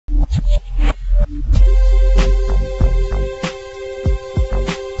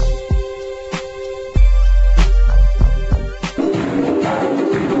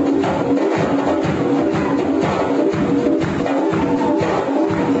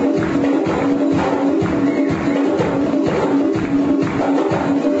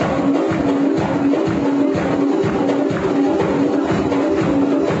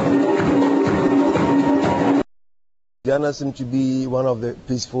Ghana seems to be one of the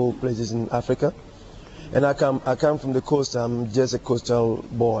peaceful places in Africa. And I come from the coast. I'm just a coastal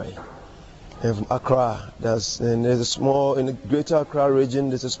boy. I'm from Accra. And there's a small, in the greater Accra region,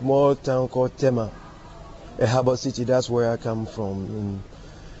 there's a small town called Tema, a harbour city. That's where I come from. And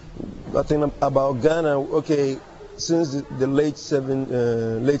I think about Ghana, okay, since the late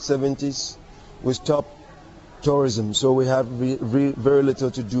 70s, we stopped tourism. So we have very little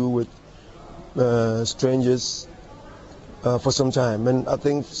to do with strangers for some time. And I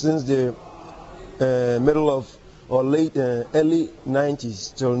think since the middle of or early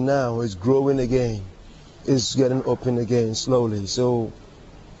 90s till now, it's growing again. It's getting open again slowly. So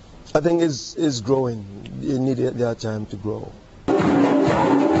I think it's growing. It needed that time to grow.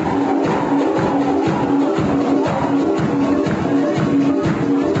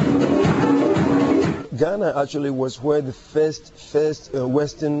 Ghana actually was where the first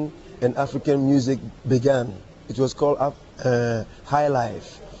Western and African music began. It was called High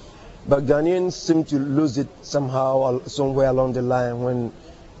Life. But Ghanaians seem to lose it somehow, somewhere along the line when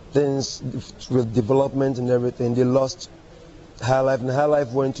things with development and everything, they lost High Life. And High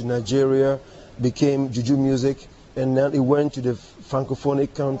Life went to Nigeria, became Juju music, and then it went to the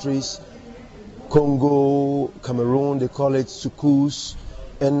Francophonic countries, Congo, Cameroon, they call it Soukous.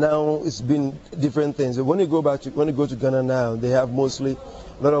 And now it's been different things. When you go to Ghana now, they have mostly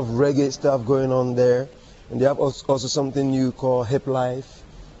a lot of reggae stuff going on there, and they have also something new called hip life.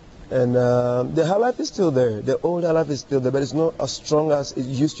 And the high life is still there. The old high life is still there, but it's not as strong as it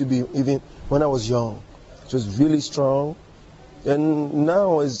used to be even when I was young. So it's really strong. And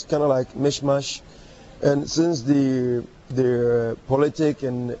now it's kind of like mishmash. And since the politic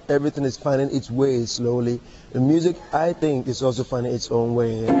and everything is finding its way slowly, the music, I think, is also finding its own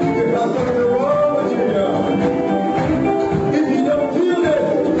way.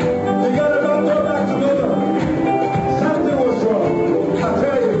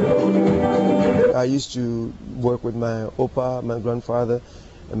 I used to work with my opa, my grandfather,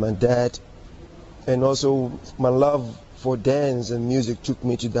 and my dad, and also my love for dance and music took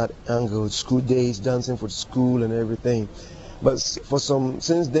me to that angle. School days, dancing for school and everything. But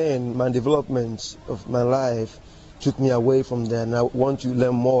since then, my development of my life took me away from that, and I want to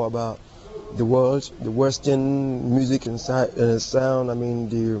learn more about the world, the Western music and sound. I mean,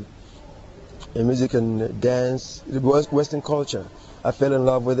 the music and dance, the Western culture. I fell in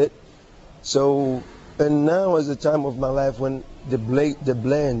love with it. So, and now is the time of my life when the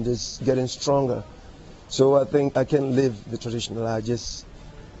blend is getting stronger. So I think I can live the traditional. I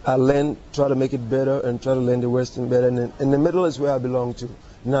learn, try to make it better, and try to learn the Western better. And in the middle is where I belong to,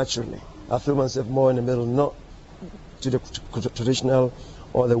 naturally. I feel myself more in the middle, not to the traditional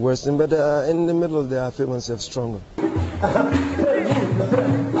or the Western, but in the middle there I feel myself stronger.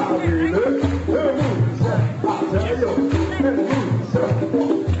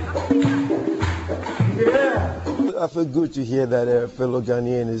 I feel good to hear that a fellow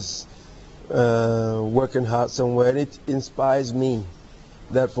Ghanaian is working hard somewhere, and it inspires me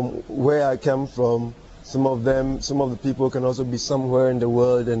that from where I come from, some of the people can also be somewhere in the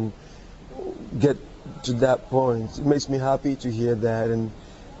world and get to that point. It makes me happy to hear that, and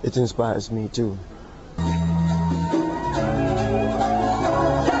it inspires me too.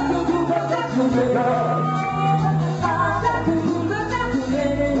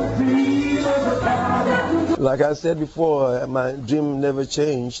 Like I said before, my dream never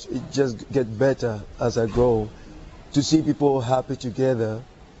changed. It just gets better as I grow. To see people happy together,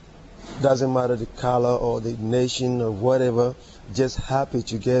 doesn't matter the color or the nation or whatever, just happy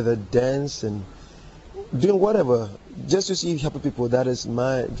together, dance and doing whatever. Just to see happy people, that is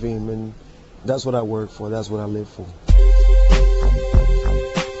my dream, and that's what I work for, that's what I live for.